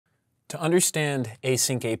To understand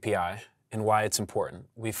Async API and why it's important,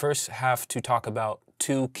 we first have to talk about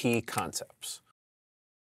two key concepts.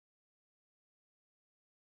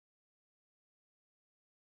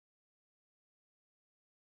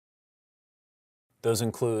 Those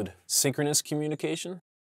include synchronous communication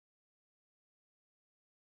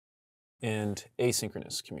and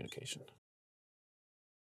asynchronous communication.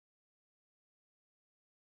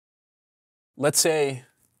 Let's say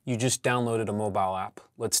you just downloaded a mobile app.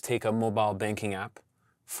 Let's take a mobile banking app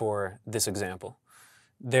for this example.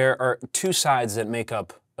 There are two sides that make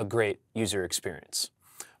up a great user experience.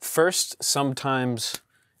 First, sometimes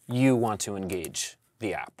you want to engage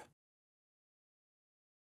the app.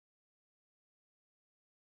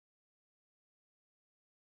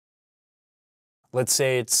 Let's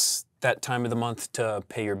say it's that time of the month to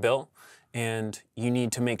pay your bill, and you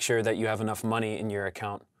need to make sure that you have enough money in your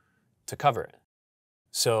account to cover it.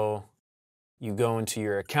 So you go into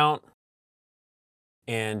your account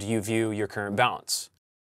and you view your current balance.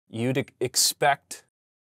 You'd expect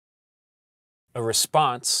a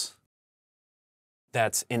response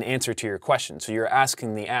that's an answer to your question. So you're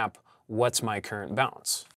asking the app, what's my current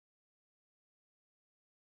balance?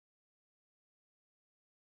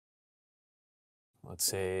 Let's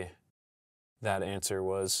say that answer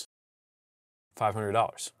was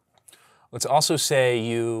 $500. Let's also say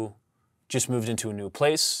you just moved into a new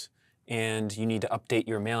place and you need to update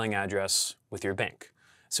your mailing address with your bank.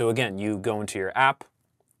 So again, you go into your app,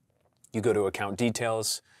 you go to account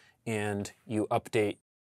details, and you update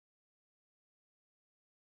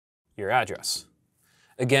your address.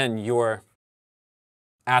 Again, you're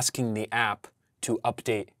asking the app to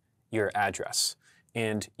update your address,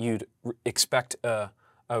 and you'd expect a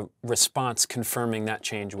response confirming that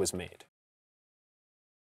change was made.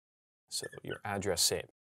 So your address saved.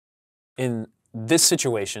 In this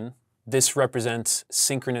situation, this represents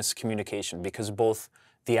synchronous communication because both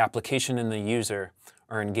the application and the user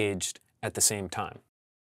are engaged at the same time.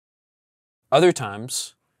 Other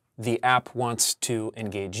times, the app wants to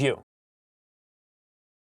engage you.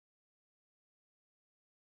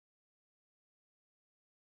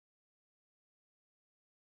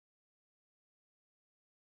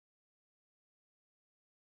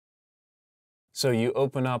 So you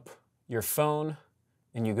open up your phone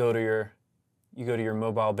and you go to your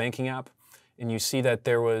mobile banking app, and you see that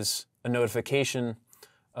there was a notification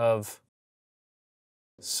of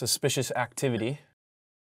suspicious activity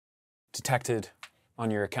detected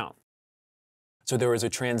on your account. So there was a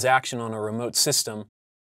transaction on a remote system,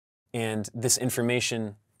 and this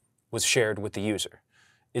information was shared with the user.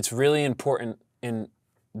 It's really important in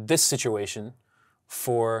this situation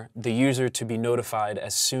for the user to be notified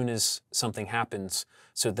as soon as something happens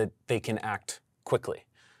so that they can act quickly.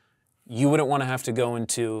 You wouldn't want to have to go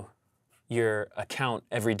into your account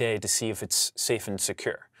every day to see if it's safe and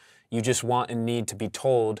secure. You just want and need to be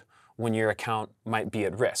told when your account might be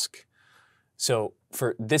at risk. So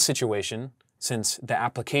for this situation, since the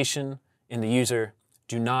application and the user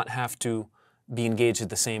do not have to be engaged at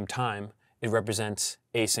the same time, it represents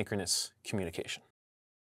asynchronous communication.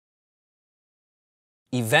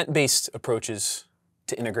 Event-based approaches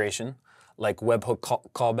to integration, like webhook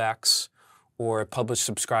callbacks or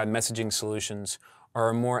publish-subscribe messaging solutions, are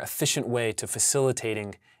a more efficient way to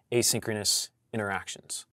facilitating asynchronous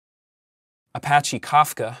interactions. Apache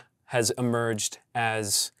Kafka has emerged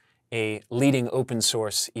as a leading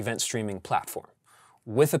open-source event streaming platform.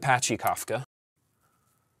 With Apache Kafka,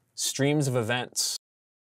 streams of events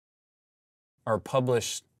are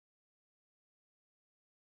published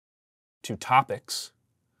to topics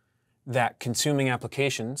that consuming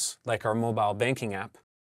applications, like our mobile banking app,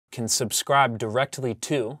 can subscribe directly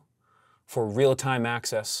to for real-time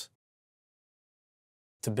access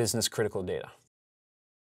to business-critical data.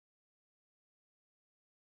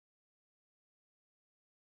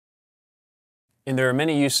 And there are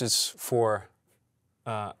many uses for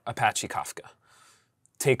Apache Kafka.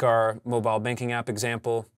 Take our mobile banking app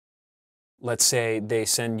example. Let's say they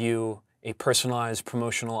send you a personalized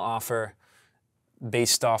promotional offer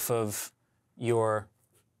based off of your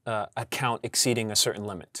account exceeding a certain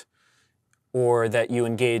limit, or that you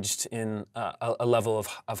engaged in a level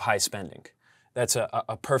of high spending. That's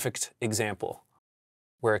a perfect example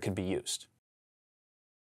where it could be used.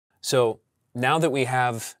 So now that we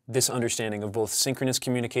have this understanding of both synchronous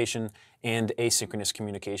communication and asynchronous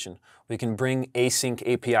communication, we can bring Async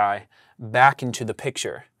API back into the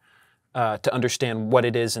picture to understand what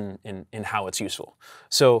it is and how it's useful.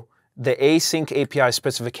 So the Async API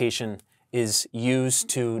specification is used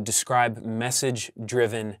to describe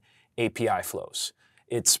message-driven API flows.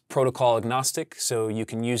 It's protocol agnostic, so you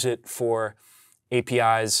can use it for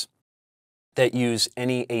APIs that use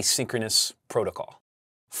any asynchronous protocol.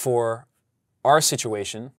 For our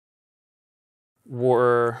situation,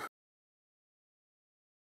 we're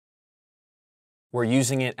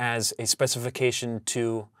using it as a specification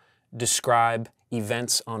to describe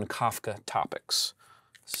events on Kafka topics.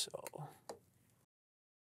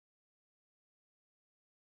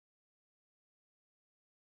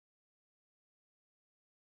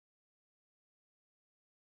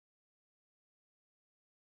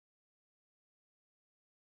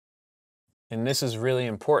 And this is really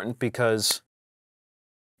important because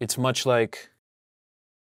it's much like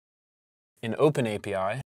in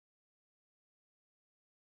OpenAPI,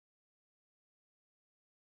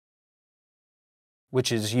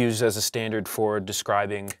 which is used as a standard for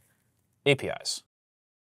describing APIs.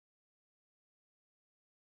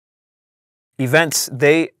 Events,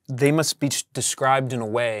 they must be described in a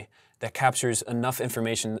way that captures enough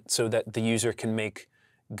information so that the user can make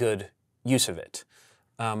good use of it.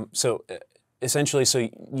 Essentially, so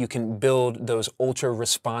you can build those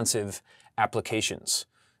ultra-responsive applications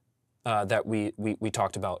that we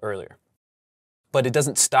talked about earlier. But it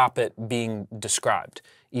doesn't stop at being described.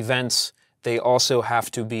 Events, they also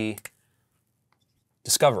have to be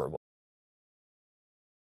discoverable.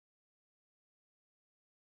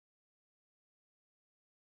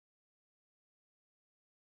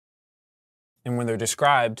 And when they're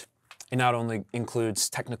described, it not only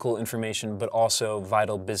includes technical information, but also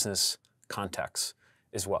vital business context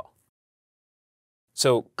as well.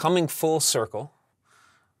 So coming full circle,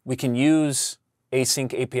 we can use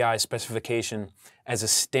AsyncAPI specification as a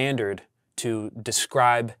standard to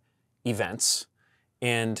describe events,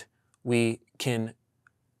 and we can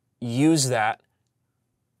use that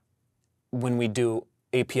when we do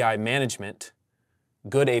API management,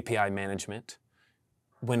 good API management,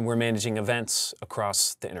 when we're managing events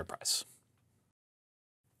across the enterprise.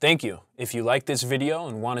 Thank you. If you like this video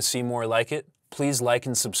and want to see more like it, please like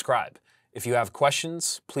and subscribe. If you have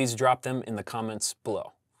questions, please drop them in the comments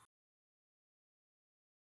below.